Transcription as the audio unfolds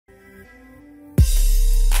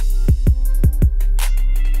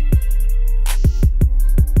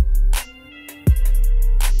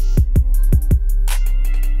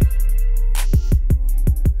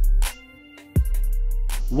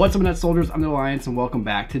What's up, Net Soldiers? I'm the Alliance and welcome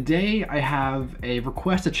back. Today I have a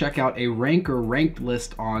request to check out a ranked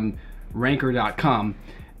list on ranker.com,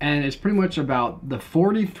 and it's pretty much about the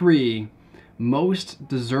 43 most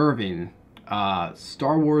deserving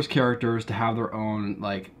Star Wars characters to have their own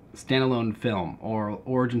like standalone film or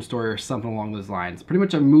origin story or something along those lines. Pretty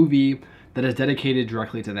much a movie that is dedicated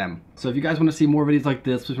directly to them. So if you guys want to see more videos like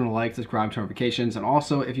this, please remember to like, subscribe, turn notifications, and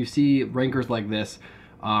also if you see rankers like this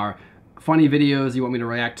are funny videos you want me to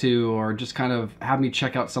react to, or just kind of have me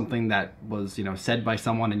check out something that was, said by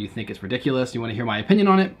someone and you think it's ridiculous, you want to hear my opinion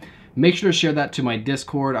on it, make sure to share that to my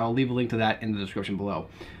Discord. I'll leave a link to that in the description below.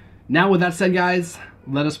 Now with that said, guys,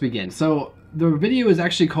 let us begin. So the video is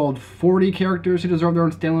actually called 40 characters who deserve their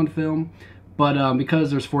own standalone film, but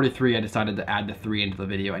because there's 43, I decided to add the 3 into the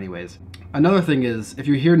video anyways. Another thing is, if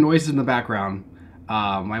you hear noises in the background,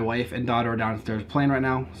 my wife and daughter are downstairs playing right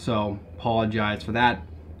now, so apologize for that.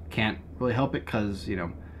 Can't really help it because,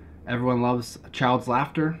 everyone loves a child's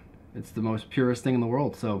laughter. It's the most purest thing in the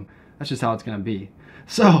world, so that's just how it's gonna be.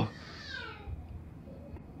 So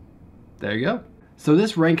there you go. So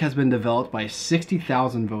this rank has been developed by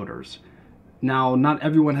 60,000 voters. Now, not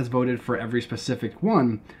everyone has voted for every specific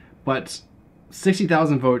one, but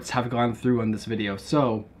 60,000 votes have gone through on this video,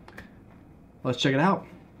 so let's check it out.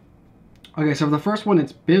 Okay, so for the first one,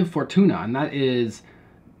 it's Bib Fortuna, and that is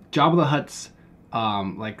Jabba the Hutt's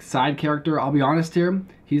like side character. I'll be honest here,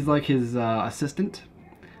 he's like his assistant.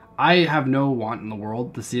 I have no want in the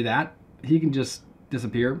world to see that. He can just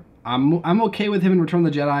disappear. I'm okay with him in Return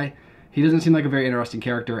of the Jedi. He doesn't seem like a very interesting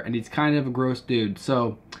character, and he's kind of a gross dude,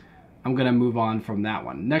 so I'm gonna move on from that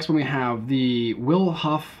one. Next one we have the Will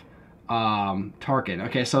Huff Tarkin.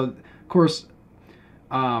 Okay, so of course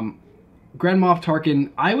Grand Moff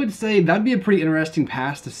Tarkin, I would say that'd be a pretty interesting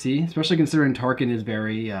pass to see, especially considering Tarkin is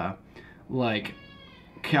very like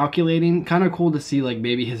calculating. Kind of cool to see like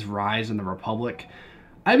maybe his rise in the Republic.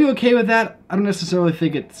 I'd be okay with that. I don't necessarily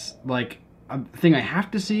think it's like a thing I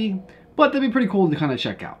have to see, but that'd be pretty cool to kind of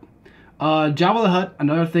check out. Jabba the Hutt,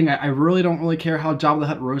 another thing, I really don't really care how Jabba the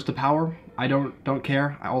Hutt rose to power. I don't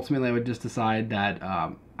care. Ultimately I would just decide that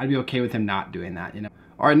I'd be okay with him not doing that,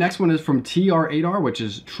 Alright, next one is from TR8R, which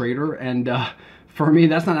is Traitor, and for me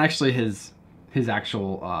that's not actually his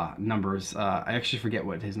actual numbers. I actually forget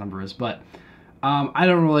what his number is, but I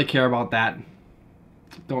don't really care about that.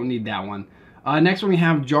 Don't need that one. Next one we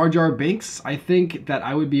have Jar Jar Binks. I think that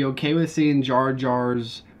I would be okay with seeing Jar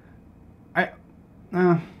Jar's...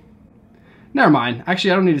 never mind.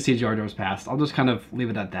 Actually, I don't need to see Jar Jar's past. I'll just kind of leave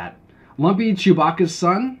it at that. Lumpy, Chewbacca's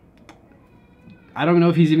son. I don't know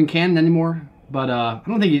if he's even canon anymore, but I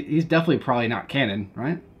don't think he's definitely probably not canon,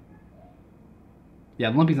 right? Yeah,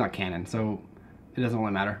 Lumpy's not canon, so it doesn't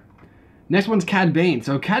really matter. Next one's Cad Bane.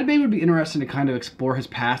 So Cad Bane would be interesting to kind of explore his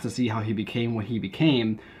past to see how he became what he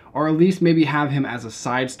became, or at least maybe have him as a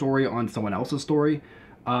side story on someone else's story.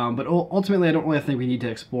 But ultimately, I don't really think we need to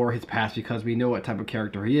explore his past because we know what type of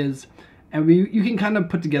character he is. And you can kind of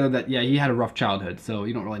put together that, yeah, he had a rough childhood, so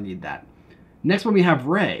you don't really need that. Next one we have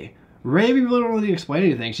Rey. Rey, we really don't really explain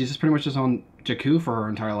anything. She's just pretty much just on Jakku for her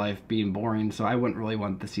entire life, being boring, so I wouldn't really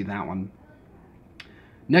want to see that one.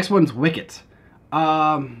 Next one's Wicket.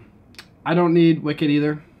 I don't need Wicket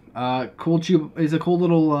either. He's a cool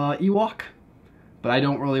little Ewok, but I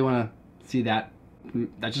don't really want to see that.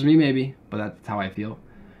 That's just me maybe, but that's how I feel.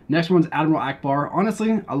 Next one's Admiral Akbar.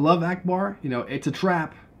 Honestly, I love Akbar. It's a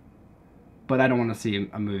trap, but I don't want to see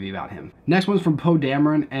a movie about him. Next one's from Poe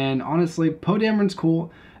Dameron, and honestly, Poe Dameron's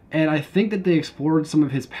cool, and I think that they explored some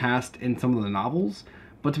of his past in some of the novels,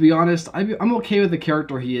 but to be honest, I'm okay with the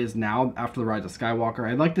character he is now after the Rise of Skywalker.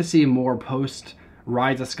 I'd like to see more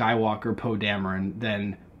post-Rise of Skywalker Poe Dameron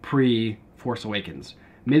than pre-Force Awakens.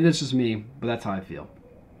 Maybe that's just me, but that's how I feel.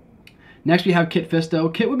 Next we have Kit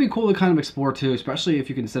Fisto. Kit would be cool to kind of explore too, especially if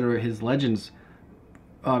you consider his Legends.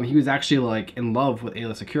 He was actually like in love with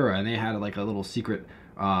Aayla Secura, and they had like a little secret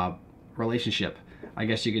relationship, I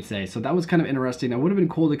guess you could say. So that was kind of interesting. It would have been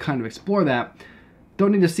cool to kind of explore that.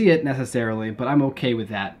 Don't need to see it necessarily, but I'm okay with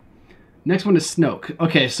that. Next one is Snoke.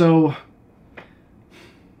 Okay, so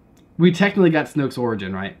we technically got Snoke's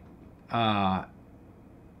origin, right?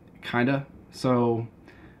 Kinda. So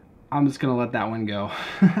I'm just gonna let that one go.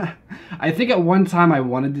 I think at one time I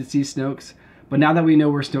wanted to see Snoke's, but now that we know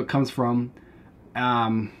where Snoke comes from,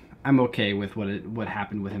 I'm okay with what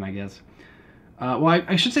happened with him, I guess. Well,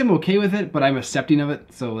 I should say I'm okay with it, but I'm accepting of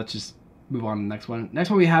it, so let's just move on to the next one. Next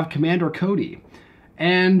one we have Commander Cody.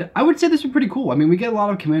 And I would say this would be pretty cool. I mean, we get a lot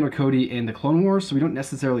of Commander Cody in the Clone Wars, so we don't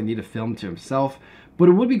necessarily need a film to himself, but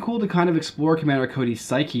it would be cool to kind of explore Commander Cody's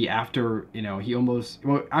psyche after,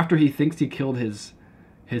 after he thinks he killed his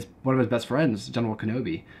one of his best friends, General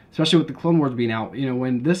Kenobi. Especially with the Clone Wars being out. You know,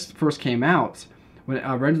 when this first came out, when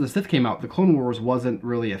Revenge of the Sith came out, the Clone Wars wasn't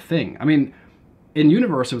really a thing. I mean, in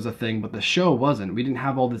universe it was a thing, but the show wasn't. We didn't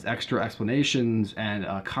have all these extra explanations and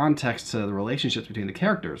context to the relationships between the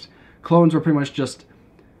characters. Clones were pretty much just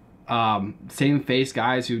same face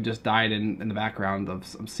guys who just died in the background of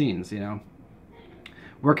some scenes, you know.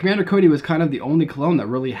 Where Commander Cody was kind of the only clone that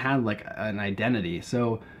really had like an identity.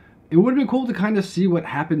 So it would have been cool to kind of see what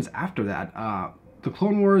happens after that. The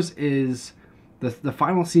Clone Wars is the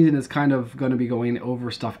final season is kind of going to be going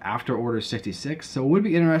over stuff after Order 66. So it would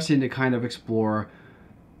be interesting to kind of explore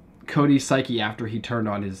Cody's psyche after he turned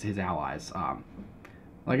on his allies.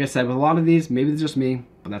 Like I said, with a lot of these, maybe it's just me,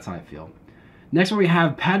 but that's how I feel. Next one we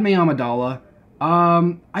have Padme Amidala.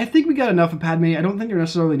 I think we got enough of Padme. I don't think there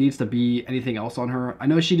necessarily needs to be anything else on her. I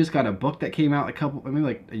know she just got a book that came out maybe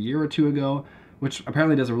like a year or two ago, which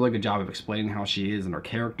apparently does a really good job of explaining how she is and her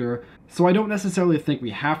character. So I don't necessarily think we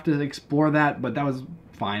have to explore that, but that was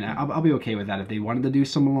fine. I'll be okay with that if they wanted to do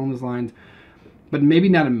something along those lines. But maybe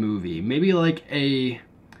not a movie. Maybe like a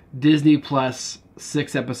Disney Plus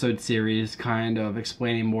 6-episode series kind of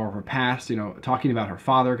explaining more of her past, you know, talking about her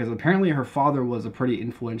father, because apparently her father was a pretty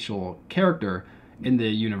influential character in the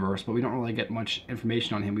universe, but we don't really get much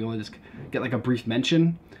information on him. We only just get like a brief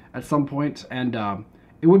mention at some point, and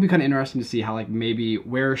it would be kind of interesting to see how, like, maybe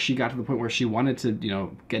where she got to the point where she wanted to, you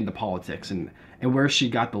know, get into politics, and where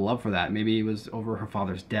she got the love for that. Maybe it was over her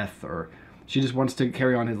father's death, or she just wants to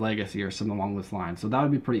carry on his legacy or something along those lines. So that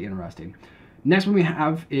would be pretty interesting. Next one we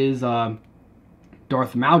have is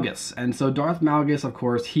Darth Malgus. And so Darth Malgus, of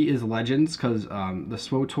course, he is Legends, because the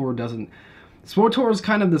SWTOR doesn't... SWTOR is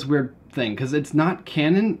kind of this weird thing, because it's not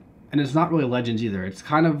canon, and it's not really Legends either. It's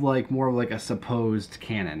kind of like more of like a supposed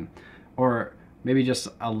canon, or maybe just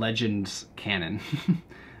a Legends canon,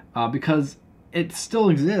 because it still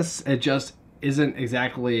exists, it just isn't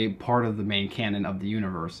exactly part of the main canon of the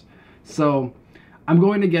universe. So I'm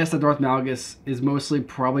going to guess that Darth Malgus is mostly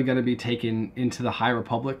probably going to be taken into the High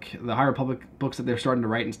Republic books that they're starting to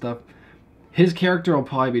write and stuff. His character will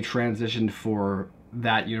probably be transitioned for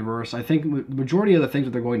that universe. I think the majority of the things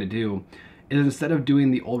that they're going to do is, instead of doing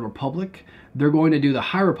the Old Republic, they're going to do the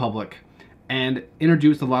High Republic and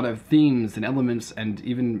introduce a lot of themes and elements, and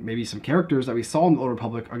even maybe some characters that we saw in the Old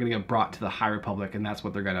Republic are going to get brought to the High Republic, and that's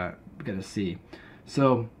what they're gonna see.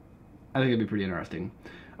 So I think it'd be pretty interesting.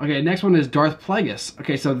 Okay, next one is Darth Plagueis.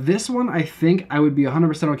 Okay, so this one I think I would be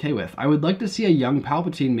 100% okay with. I would like to see a young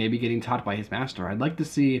Palpatine maybe getting taught by his master. I'd like to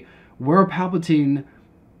see where Palpatine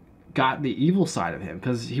got the evil side of him,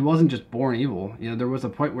 because he wasn't just born evil. You know, there was a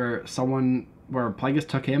point where Plagueis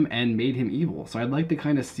took him and made him evil. So I'd like to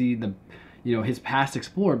kind of see the, you know, his past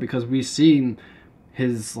explored, because we've seen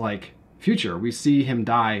his, like, future. We see him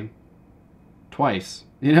die twice,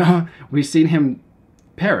 you know? We've seen him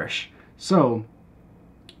perish. So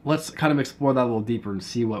let's kind of explore that a little deeper and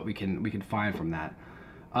see what we can find from that.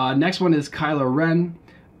 Next one is Kylo Ren.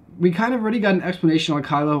 We kind of already got an explanation on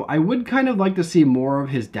Kylo. I would kind of like to see more of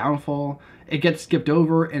his downfall. It gets skipped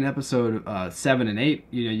over in episode 7 and 8.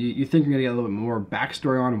 You know, you think you're gonna get a little bit more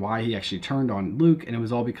backstory on why he actually turned on Luke, and it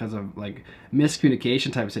was all because of like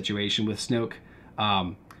miscommunication type of situation with Snoke,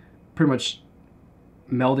 pretty much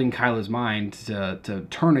melding Kylo's mind to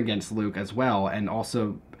turn against Luke as well, and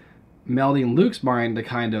also melding Luke's mind to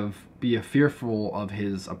kind of be fearful of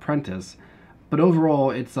his apprentice. But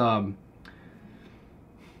overall, it's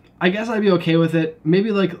I guess I'd be okay with it.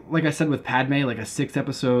 Maybe like I said with Padme, like a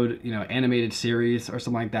 6-episode, you know, animated series or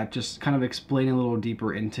something like that, just kind of explaining a little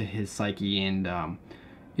deeper into his psyche, and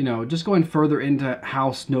you know, just going further into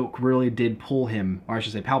how Snoke really did pull him, or I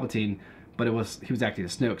should say Palpatine, but he was acting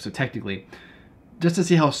as Snoke, so technically, just to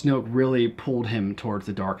see how Snoke really pulled him towards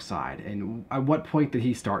the dark side, and at what point did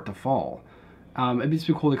he start to fall. It'd just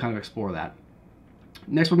be cool to kind of explore that.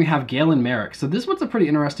 Next one we have Galen Marek. So this one's a pretty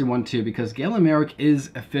interesting one too, because Galen Marek is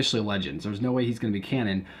officially Legends. There's no way he's going to be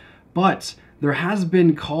canon, but there has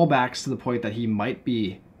been callbacks to the point that he might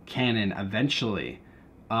be canon eventually.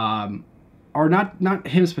 Or not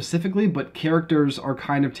him specifically, but characters are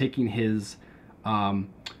kind of taking his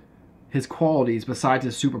qualities besides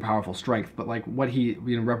his super powerful strength, but like what he,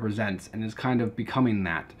 you know, represents, and is kind of becoming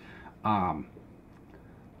that.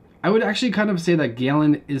 I would actually kind of say that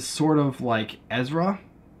Galen is sort of like Ezra,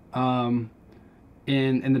 in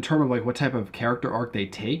the term of like what type of character arc they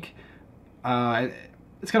take.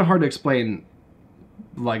 It's kind of hard to explain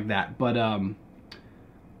like that, but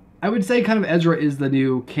I would say kind of Ezra is the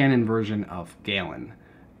new canon version of Galen.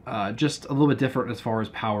 Just a little bit different as far as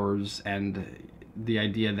powers and the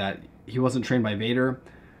idea that he wasn't trained by Vader,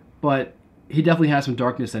 but he definitely has some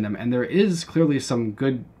darkness in him, and there is clearly some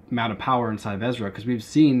good amount of power inside of Ezra, because we've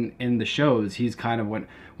seen in the shows he's kind of,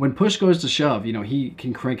 when push goes to shove, you know, he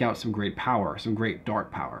can crank out some great power, some great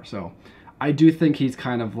dark power. So I do think he's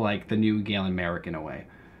kind of like the new Galen Merrick in a way.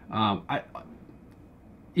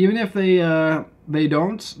 Even if they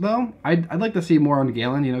don't, though, I'd like to see more on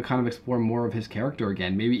Galen, you know, kind of explore more of his character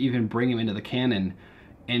again, maybe even bring him into the canon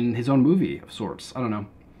in his own movie of sorts. I don't know.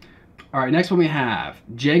 All right, next one we have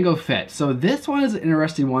Jango Fett. So this one is an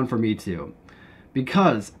interesting one for me too,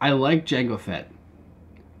 because I like Jango Fett.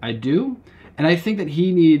 I do, and I think that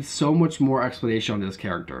he needs so much more explanation on this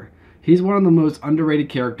character. He's one of the most underrated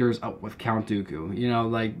characters up with Count Dooku. You know,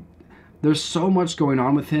 like, there's so much going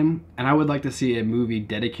on with him, and I would like to see a movie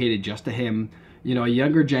dedicated just to him. You know, a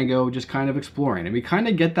younger Jango just kind of exploring. And we kind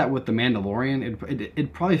of get that with The Mandalorian.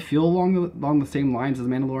 It'd probably feel along the same lines as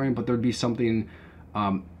The Mandalorian, but there'd be something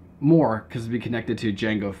more, because it'd be connected to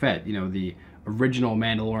Jango Fett, you know, the original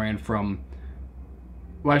Mandalorian from...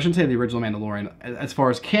 Well, I shouldn't say the original Mandalorian. As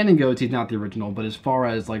far as canon goes, he's not the original, but as far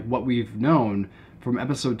as like what we've known from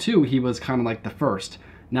episode 2, he was kind of like the first.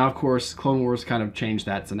 Now, of course, Clone Wars kind of changed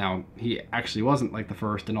that, so now he actually wasn't like the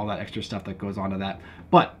first and all that extra stuff that goes on to that.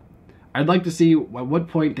 But I'd like to see at what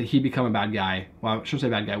point did he become a bad guy. Well, I shouldn't say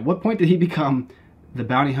bad guy. What point did he become the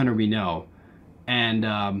bounty hunter we know? And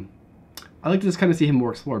I'd like to just kind of see him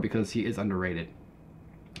more explored, because he is underrated.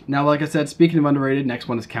 Now, like I said, speaking of underrated, next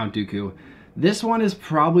one is Count Dooku. This one is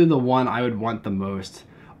probably the one I would want the most.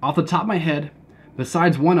 Off the top of my head,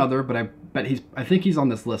 besides one other, but I think he's on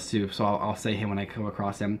this list too, so I'll say him when I come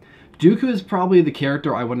across him. Dooku is probably the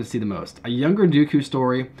character I want to see the most. A younger Dooku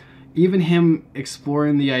story, even him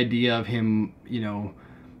exploring the idea of him, you know,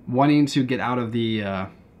 wanting to get out of the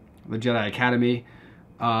Jedi Academy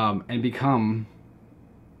and become...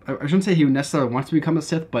 I shouldn't say he necessarily wants to become a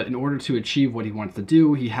Sith, but in order to achieve what he wants to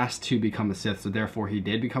do, he has to become a Sith, so therefore he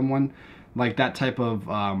did become one. Like that type of,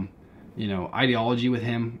 you know, ideology with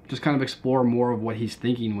him. Just kind of explore more of what he's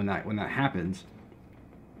thinking when that happens.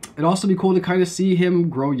 It'd also be cool to kind of see him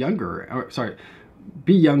grow younger, or sorry,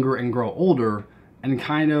 be younger and grow older, and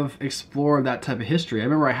kind of explore that type of history. I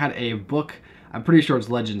remember I had a book, I'm pretty sure it's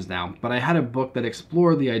Legends now, but I had a book that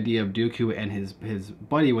explored the idea of Dooku and his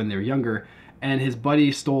buddy when they were younger, and his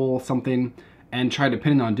buddy stole something and tried to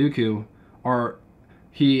pin it on Dooku, or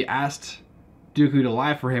he asked Dooku to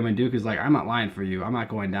lie for him, and Dooku's like, I'm not lying for you, I'm not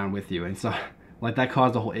going down with you. And so like that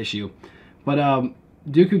caused a whole issue. But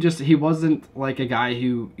Dooku just, he wasn't like a guy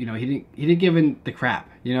who, you know, he didn't give in the crap,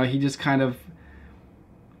 you know. He just kind of,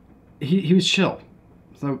 he was chill.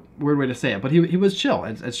 It's a weird way to say it, but he was chill.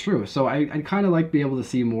 It's true. So I'd kind of like to be able to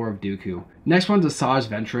see more of Dooku. Next one's Asajj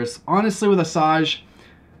Ventress. Honestly, with Asajj,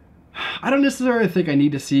 I don't necessarily think I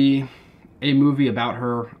need to see a movie about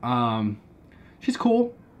her. She's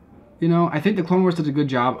cool. You know, I think the Clone Wars did a good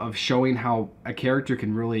job of showing how a character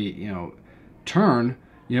can really, you know, turn,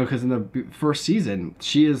 you know, because in the first season,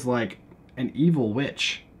 she is like an evil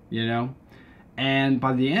witch, you know? And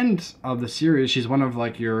by the end of the series, she's one of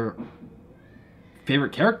like your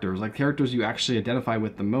favorite characters, like characters you actually identify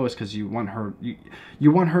with the most, because you want her,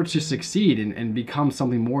 you want her to succeed and become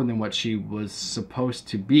something more than what she was supposed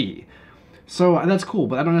to be. So that's cool,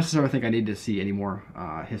 but I don't necessarily think I need to see any more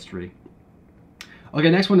history. Okay,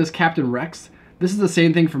 next one is Captain Rex. This is the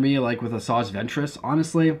same thing for me, like with Asajj Ventress.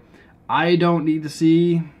 Honestly, I don't need to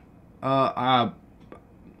see a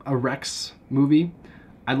Rex movie.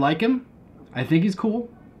 I like him. I think he's cool.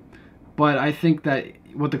 But I think that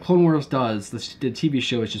what the Clone Wars does, the TV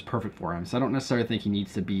show, is just perfect for him. So I don't necessarily think he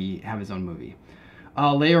needs to have his own movie.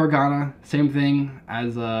 Leia Organa, same thing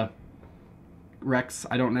as Rex.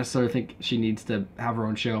 I don't necessarily think she needs to have her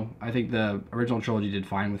own show. I think the original trilogy did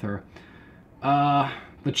fine with her.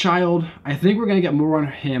 The Child, I think we're going to get more on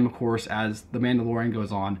him, of course, as The Mandalorian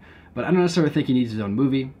goes on. But I don't necessarily think he needs his own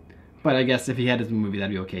movie. But I guess if he had his own movie,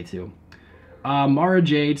 that'd be okay too. Mara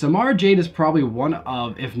Jade. So Mara Jade is probably one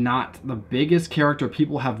of, if not the biggest character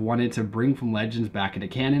people have wanted to bring from Legends back into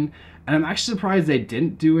canon. And I'm actually surprised they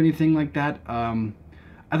didn't do anything like that.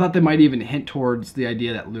 I thought they might even hint towards the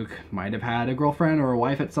idea that Luke might have had a girlfriend or a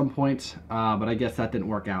wife at some point. But I guess that didn't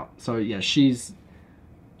work out. So yeah, she's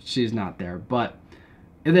not there. But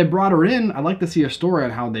if they brought her in, I'd like to see a story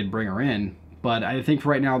on how they'd bring her in. But I think for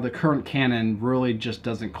right now, the current canon really just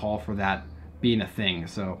doesn't call for that being a thing.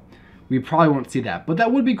 So we probably won't see that, but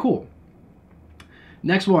that would be cool.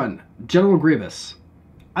 Next one, General Grievous.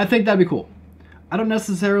 I think that'd be cool. I don't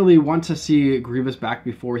necessarily want to see Grievous back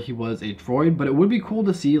before he was a droid, but it would be cool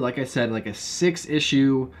to see, like I said, like a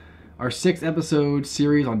 6-issue or 6-episode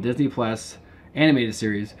series on Disney Plus, animated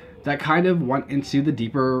series, that kind of went into the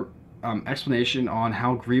deeper explanation on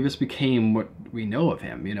how Grievous became what we know of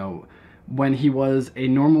him. You know, when he was a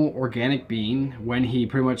normal organic being, when he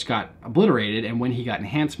pretty much got obliterated, and when he got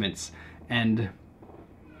enhancements, and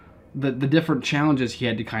the different challenges he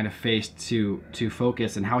had to kind of face to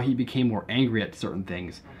focus, and how he became more angry at certain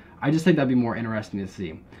things. I just think that'd be more interesting to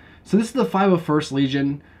see. So this is the 501st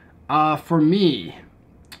Legion. For me,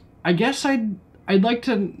 I guess I'd like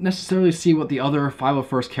to necessarily see what the other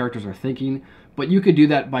 501st characters are thinking, but you could do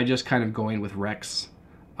that by just kind of going with Rex,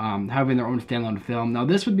 having their own standalone film. Now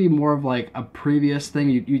this would be more of like a previous thing.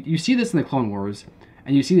 You see this in the Clone Wars,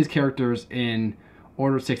 and you see these characters in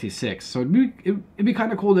Order 66. So it'd be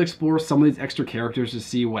kind of cool to explore some of these extra characters to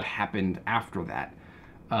see what happened after that.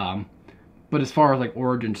 But as far as like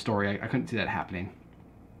origin story, I couldn't see that happening.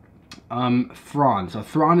 Thrawn. So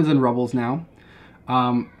Thrawn is in Rebels now.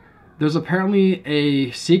 There's apparently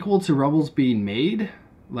a sequel to Rebels being made,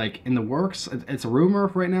 like in the works. It's a rumor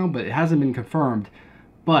right now, but it hasn't been confirmed.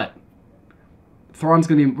 But Thrawn's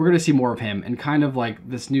we're gonna see more of him, and kind of like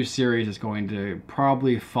this new series is going to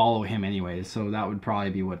probably follow him anyways. So that would probably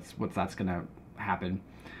be that's gonna happen.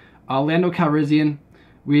 Lando Calrissian,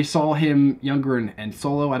 we saw him younger in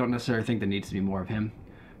Solo. I don't necessarily think there needs to be more of him.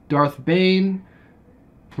 Darth Bane.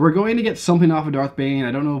 We're going to get something off of Darth Bane.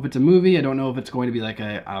 I don't know if it's a movie. I don't know if it's going to be like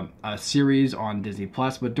a series on Disney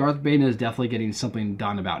Plus. But Darth Bane is definitely getting something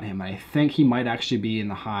done about him. I think he might actually be in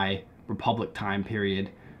the High Republic time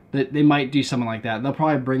period. They might do something like that. They'll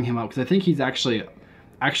probably bring him up because I think he's actually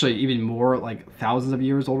even more, like thousands of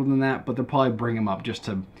years older than that. But they'll probably bring him up just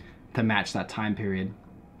to match that time period.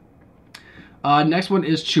 Next one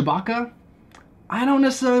is Chewbacca. I don't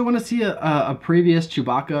necessarily want to see a previous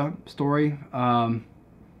Chewbacca story.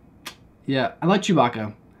 Yeah, I like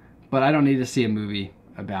Chewbacca, but I don't need to see a movie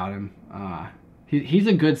about him. He's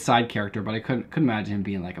a good side character, but I couldn't imagine him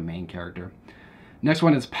being like a main character. Next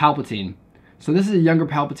one is Palpatine. So this is a younger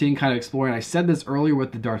Palpatine kind of exploring. I said this earlier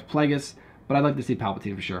with the Darth Plagueis, but I'd like to see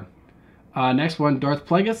Palpatine for sure. Next one, Darth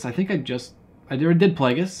Plagueis. I think I already did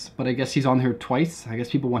Plagueis, but I guess he's on here twice. I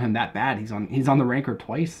guess people want him that bad. He's on the ranker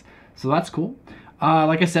twice, so that's cool.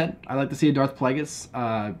 Like I said, I'd like to see a Darth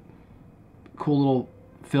Plagueis. Cool little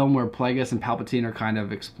film where Plagueis and Palpatine are kind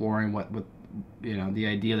of exploring what you know, the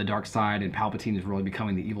idea of the dark side, and Palpatine is really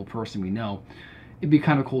becoming the evil person we know. It'd be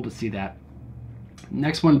kind of cool to see that.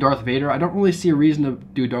 Next one, Darth Vader. I don't really see a reason to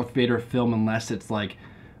do a Darth Vader film unless it's like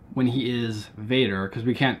when he is Vader, because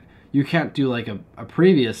you can't do like a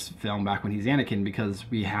previous film back when he's Anakin, because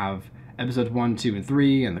we have episodes 1, 2, and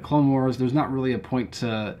 3 and the Clone Wars. There's not really a point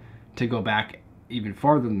to go back even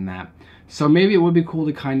farther than that. So maybe it would be cool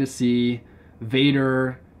to kind of see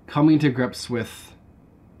Vader coming to grips with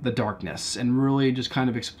the darkness and really just kind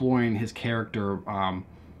of exploring his character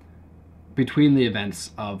between the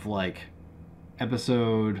events of like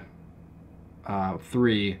episode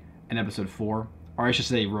 3 and episode 4, or I should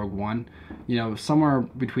say Rogue One. You know, somewhere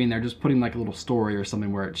between there, just putting like a little story or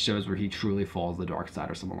something where it shows where he truly falls the dark side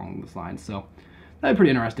or something along those lines. So that'd be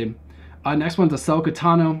pretty interesting. Next one's Ahsoka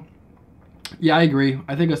Tano. Yeah, I agree.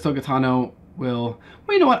 I think Ahsoka Tano will...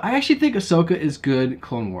 Well, you know what? I actually think Ahsoka is good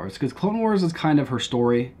Clone Wars, because Clone Wars is kind of her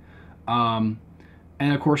story. And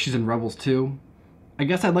of course she's in Rebels too. I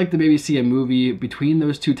guess I'd like to maybe see a movie between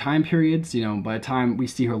those two time periods, you know, by the time we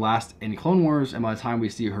see her last in Clone Wars and by the time we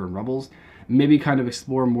see her in Rebels. Maybe kind of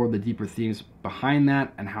explore more of the deeper themes behind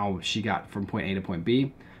that and how she got from point A to point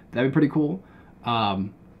B. That'd be pretty cool.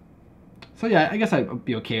 So yeah, I guess I'd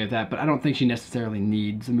be okay with that, but I don't think she necessarily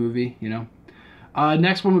needs a movie, you know.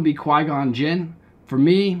 Next one would be Qui-Gon Jinn. For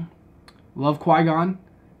me, love Qui-Gon.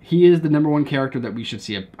 He is the #1 character that we should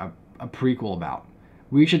see a prequel about.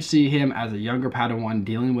 We should see him as a younger Padawan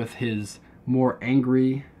dealing with his more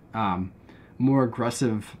angry, more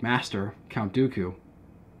aggressive master, Count Dooku.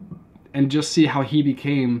 And just see how he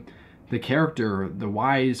became the character, the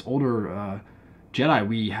wise, older Jedi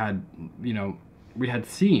we had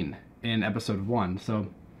seen in episode 1. So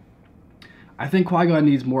I think Qui-Gon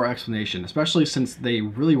needs more explanation, especially since they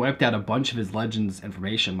really wiped out a bunch of his Legends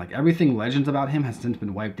information. Like everything Legends about him has since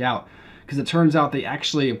been wiped out, because it turns out they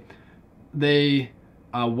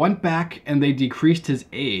went back and they decreased his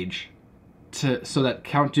age so that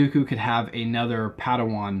Count Dooku could have another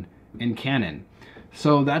Padawan in canon.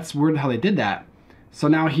 So that's weird how they did that. So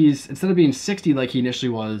now he's, instead of being 60 like he initially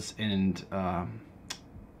was, and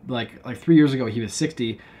like 3 years ago he was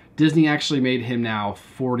 60, Disney actually made him now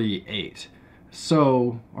 48.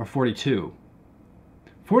 So, or 42.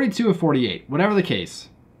 42 or 48, whatever the case.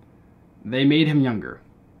 They made him younger.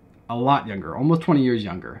 A lot younger, almost 20 years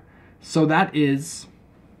younger. So that is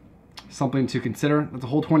something to consider. That's a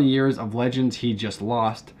whole 20 years of Legends he just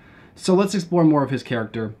lost. So let's explore more of his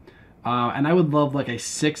character. And I would love like a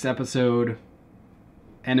 6-episode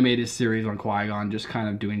animated series on Qui-Gon, just kind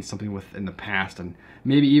of doing something within the past, and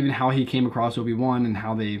maybe even how he came across Obi-Wan and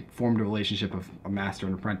how they formed a relationship of a master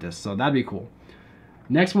and apprentice. So that'd be cool.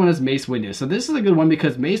 Next one is Mace Windu. So this is a good one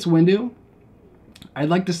because Mace Windu, I'd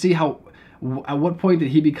like to see how, at what point did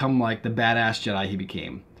he become like the badass Jedi he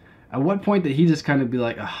became? At what point did he just kind of be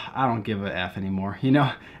like, I don't give a F anymore, you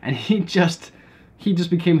know? And he just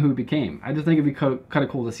became who he became. I just think it'd be kind of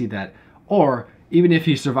cool to see that. Or even if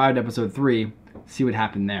he survived episode 3, see what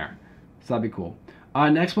happened there. So that'd be cool.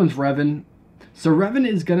 Next one's Revan. So Revan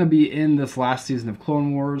is going to be in this last season of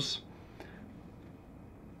Clone Wars.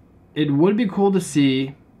 It would be cool to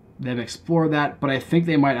see them explore that, but I think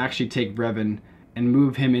they might actually take Revan and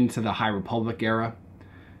move him into the High Republic era.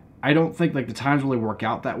 I don't think like the times really work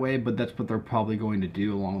out that way, but that's what they're probably going to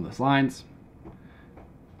do along those lines.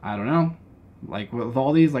 I don't know. Like with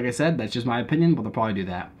all these, like I said, that's just my opinion, but they'll probably do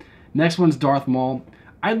that. Next one's Darth Maul.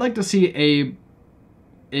 I'd like to see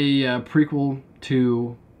a prequel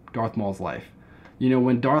to Darth Maul's life. You know,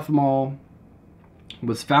 when Darth Maul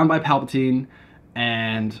was found by Palpatine,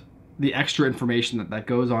 and the extra information that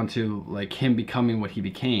goes on to like him becoming what he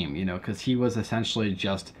became, you know, because he was essentially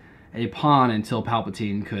just a pawn until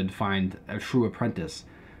Palpatine could find a true apprentice.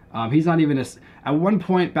 He's not even at one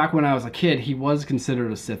point back when I was a kid, he was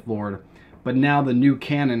considered a Sith Lord, but now the new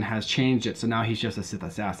canon has changed it, so now he's just a Sith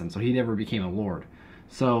assassin, so he never became a Lord.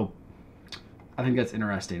 So I think that's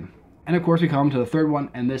interesting. And of course we come to the third one,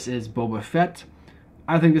 and this is Boba Fett.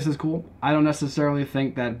 I think this is cool. I don't necessarily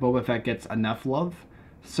think that Boba Fett gets enough love,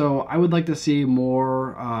 so I would like to see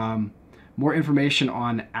more information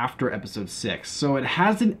on after episode 6. So it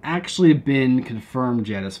hasn't actually been confirmed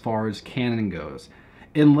yet as far as canon goes.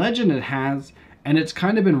 In Legend it has, and it's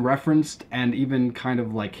kind of been referenced and even kind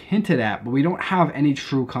of like hinted at, but we don't have any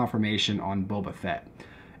true confirmation on Boba Fett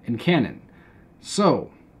in canon.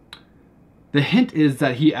 So the hint is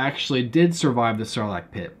that he actually did survive the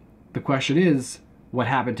Sarlacc pit. The question is, what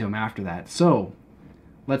happened to him after that? So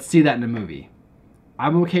let's see that in a movie.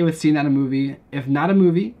 I'm okay with seeing that in a movie. If not a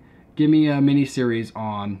movie, give me a mini-series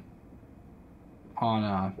on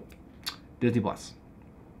Disney Plus.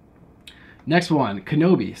 Next one,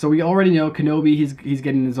 Kenobi. So we already know Kenobi, he's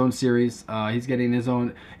getting his own series. He's getting his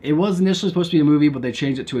own... It was initially supposed to be a movie, but they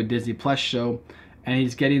changed it to a Disney Plus show. And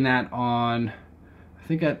he's getting that on... I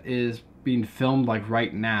think that is being filmed like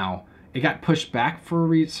right now. It got pushed back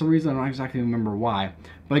for some reason. I don't exactly remember why.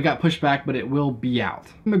 But it got pushed back, but it will be out.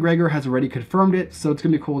 McGregor has already confirmed it, so it's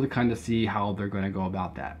going to be cool to kind of see how they're going to go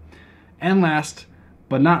about that. And last,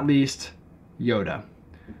 but not least, Yoda.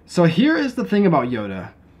 So here is the thing about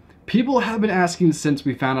Yoda. People have been asking since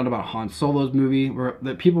we found out about Han Solo's movie,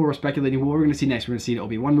 that people were speculating, well, what we're going to see next. We're going to see an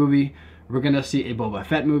Obi-Wan movie. We're going to see a Boba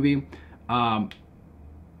Fett movie. And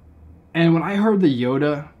when I heard the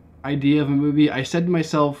Yoda idea of a movie, I said to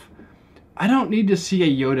myself, I don't need to see a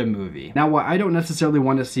Yoda movie. Now, while I don't necessarily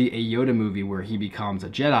want to see a Yoda movie where he becomes a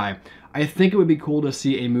Jedi, I think it would be cool to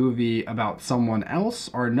see a movie about someone else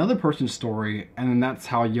or another person's story, and then that's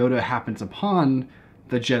how Yoda happens upon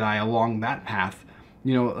the Jedi along that path.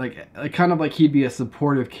 You know, like kind of like he'd be a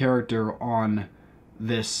supportive character on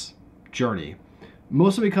this journey.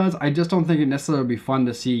 Mostly because I just don't think it necessarily would be fun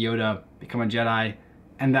to see Yoda become a Jedi,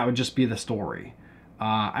 and that would just be the story.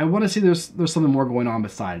 I want to see there's something more going on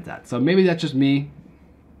besides that. So maybe that's just me,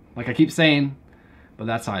 like I keep saying, but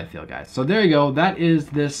that's how I feel, guys. So there you go. That is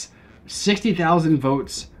this 60,000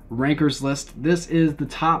 votes rankers list. This is the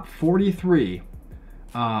top 43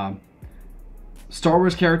 Star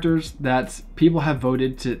Wars characters that people have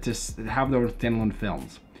voted to have their own standalone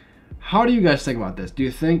films. How do you guys think about this? Do you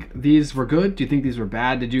think these were good? Do you think these were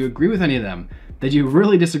bad? Did you agree with any of them? Did you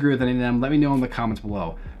really disagree with any of them? Let me know in the comments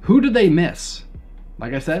below. Who did they miss?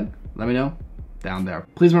 Like I said, let me know down there.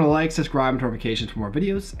 Please remember to like, subscribe, and notifications for more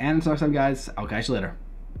videos. And until next time, guys, I'll catch you later.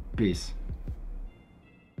 Peace.